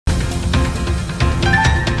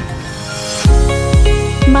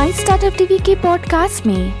माई startup TV के podcast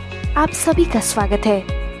में आप सभी का स्वागत है।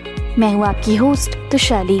 मैं हूं आपकी होस्ट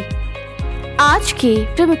तुशाली। आज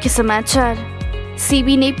के प्रमुख समाचार।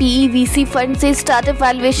 सीबी ने पीईवीसी फंड से स्टार्टअप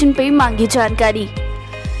वैल्यूएशन पर मांगी जानकारी।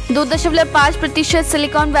 2.5%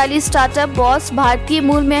 सिलिकॉन वैली स्टार्टअप बॉस भारतीय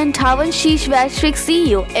मूल में 58 शीर्ष वैश्विक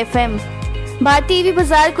सीईओ एफएम। भारतीय ईवी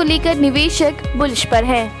बाजार को लेकर निवेशक बुलिश पर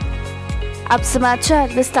हैं। अब समाचार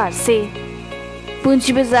विस्तार से।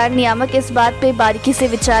 पूंजी बाजार नियामक इस बात पर बारीकी से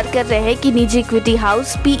विचार कर रहे हैं कि निजी इक्विटी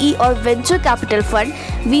हाउस, पीई और venture capital fund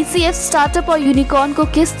VCF startup और यूनिकॉर्न को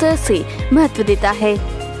किस तरह से महत्व देता है।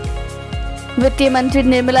 वित्त मंत्री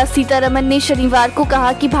निर्मला सीतारमण ने शनिवार को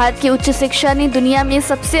कहा कि भारत की उच्च शिक्षा ने दुनिया में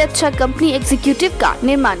सबसे अच्छा कंपनी एग्जीक्यूटिव का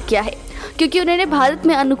निर्माण किया है, क्योंकि उन्होंने भारत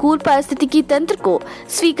में अनुकूल पारिस्थितिकी तंत्र को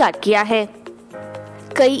स्वीकार किया है।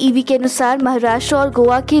 कई ईवी के अनुसार महाराष्ट्र और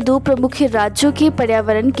गोवा के 2 प्रमुख राज्यों के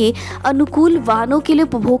पर्यावरण के अनुकूल वाहनों के लिए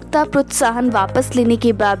उपभोक्ता प्रोत्साहन वापस लेने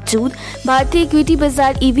के बावजूद भारतीय इक्विटी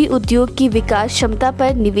बाजार ईवी उद्योग की विकास क्षमता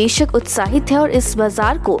पर निवेशक उत्साहित है और इस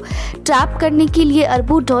बाजार को टैप करने के लिए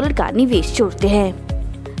अरबों डॉलर का निवेश जोड़ते हैं।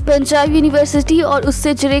 पंजाब यूनिवर्सिटी और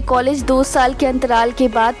उससे जुड़े कॉलेज 2 साल के अंतराल के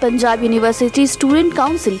बाद Punjab university student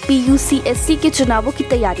council PUCSC के चुनावों की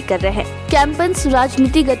तैयारी कर रहे हैं। कैंपस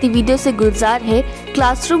राजनीतिक गतिविधियों से गुलजार है।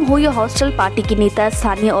 क्लासरूम हो या हॉस्टल, पार्टी के नेता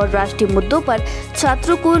स्थानीय और राष्ट्रीय मुद्दों पर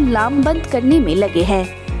छात्रों को लामबंद करने में लगे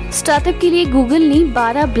हैं। स्टार्टअप के लिए गूगल ने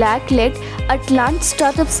 12 ब्लैक लेड अटलांट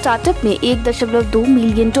स्टार्टअप में $1.2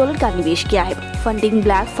 मिलियन का निवेश किया है। फंडिंग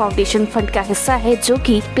ब्लैक फाउंडेशन फंड का हिस्सा है, जो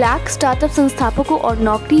कि ब्लैक स्टार्टअप संस्थापकों और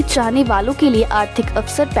नौकरी चाहने वालों के लिए आर्थिक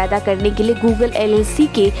अवसर पैदा करने के लिए गूगल LLC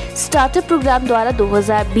के स्टार्टअप प्रोग्राम द्वारा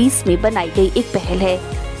 2020 में बनाई गई एक पहल है।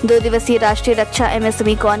 2 दिवसीय राष्ट्रीय रक्षा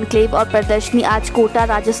MSME कॉन्क्लेव और प्रदर्शनी आज कोटा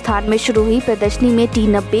राजस्थान में शुरू हुई। प्रदर्शनी में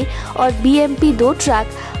T-90 और BMP 2 ट्रैक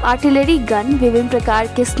आर्टिलरी गन, विभिन्न प्रकार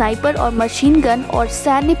के स्नाइपर और मशीन गन और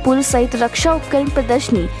सैन्य पुल सहित रक्षा उपकरण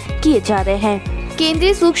प्रदर्शनी किए जा रहे हैं।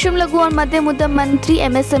 केंद्रीय सूक्ष्म लघु और मध्यम उद्यम मंत्री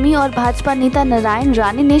MSME और भाजपा नेता नारायण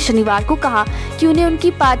राणे ने शनिवार को कहा कि उन्हें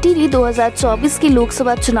उनकी पार्टी ने 2024 के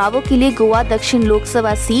लोकसभा चुनावों के लिए गोवा दक्षिण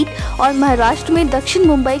लोकसभा सीट और महाराष्ट्र में दक्षिण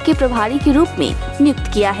मुंबई के प्रभारी के रूप में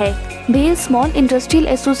नियुक्त किया है। भेल स्मॉल इंडस्ट्रियल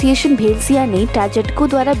एसोसिएशन भेलसिया ने टैजेटको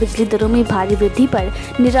द्वारा बिजली दरों में भारी वृद्धि पर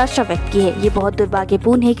निराशा व्यक्त की है। ये बहुत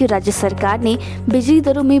दुर्भाग्यपूर्ण है कि राज्य सरकार ने बिजली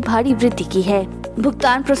दरों में भारी वृद्धि की है।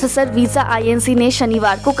 भुगतान प्रोसेसर वीजा INC ने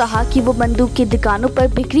शनिवार को कहा कि वो बंदूक की दुकानों पर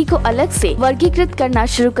बिक्री को अलग से वर्गीकृत करना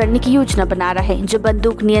शुरू करने की योजना बना रहे हैं, जो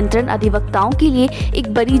बंदूक नियंत्रण अधिवक्ताओं के लिए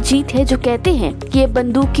एक बड़ी जीत है, जो कहते हैं कि ये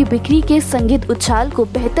बंदूक की बिक्री के संगीत उछाल को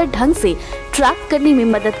बेहतर ढंग से ट्रैक करने में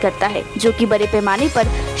मदद करता है, जो कि बड़े पैमाने पर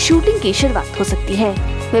शूटिंग की शुरुआत हो सकती है।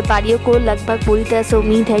 व्यापारियों को लगभग पूरी तरह से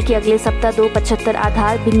उम्मीद है कि अगले सप्ताह 2.75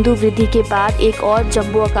 आधार बिंदु वृद्धि के बाद एक और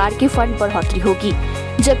जंबो आकार के फंड बढ़ोतरी होगी,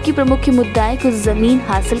 जबकि प्रमुख मुद्दाएं कुछ जमीन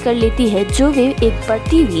हासिल कर लेती है, जो वे एक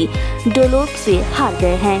बढ़ती हुई डोलोप से हार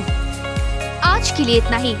गए हैं। आज के लिए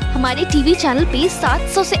इतना ही। हमारे टीवी चैनल पे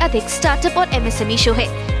 700 से अधिक स्टार्टअप और MSME शो है।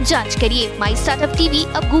 जांच करिए। माई स्टार्टअप टीवी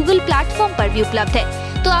अब गूगल प्लेटफॉर्म पर भी उपलब्ध है,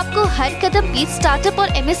 तो आपको हर कदम पे स्टार्टअप और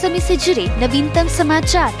MSME से जुड़े नवीनतम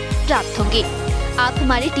समाचार प्राप्त होंगे। आप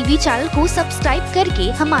हमारे टीवी चैनल को सब्सक्राइब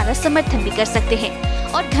करके हमारा समर्थन भी कर सकते हैं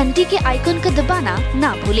और घंटी के आइकन को दबाना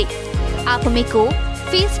ना भूलें। आप हमें को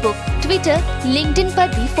फेसबुक, ट्विटर, लिंक्डइन पर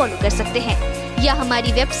भी फॉलो कर सकते हैं या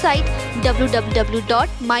हमारी वेबसाइट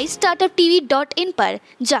www.mystartuptv.in पर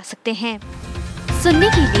जा सकते हैं। सुनने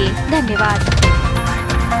के लिए धन्यवाद।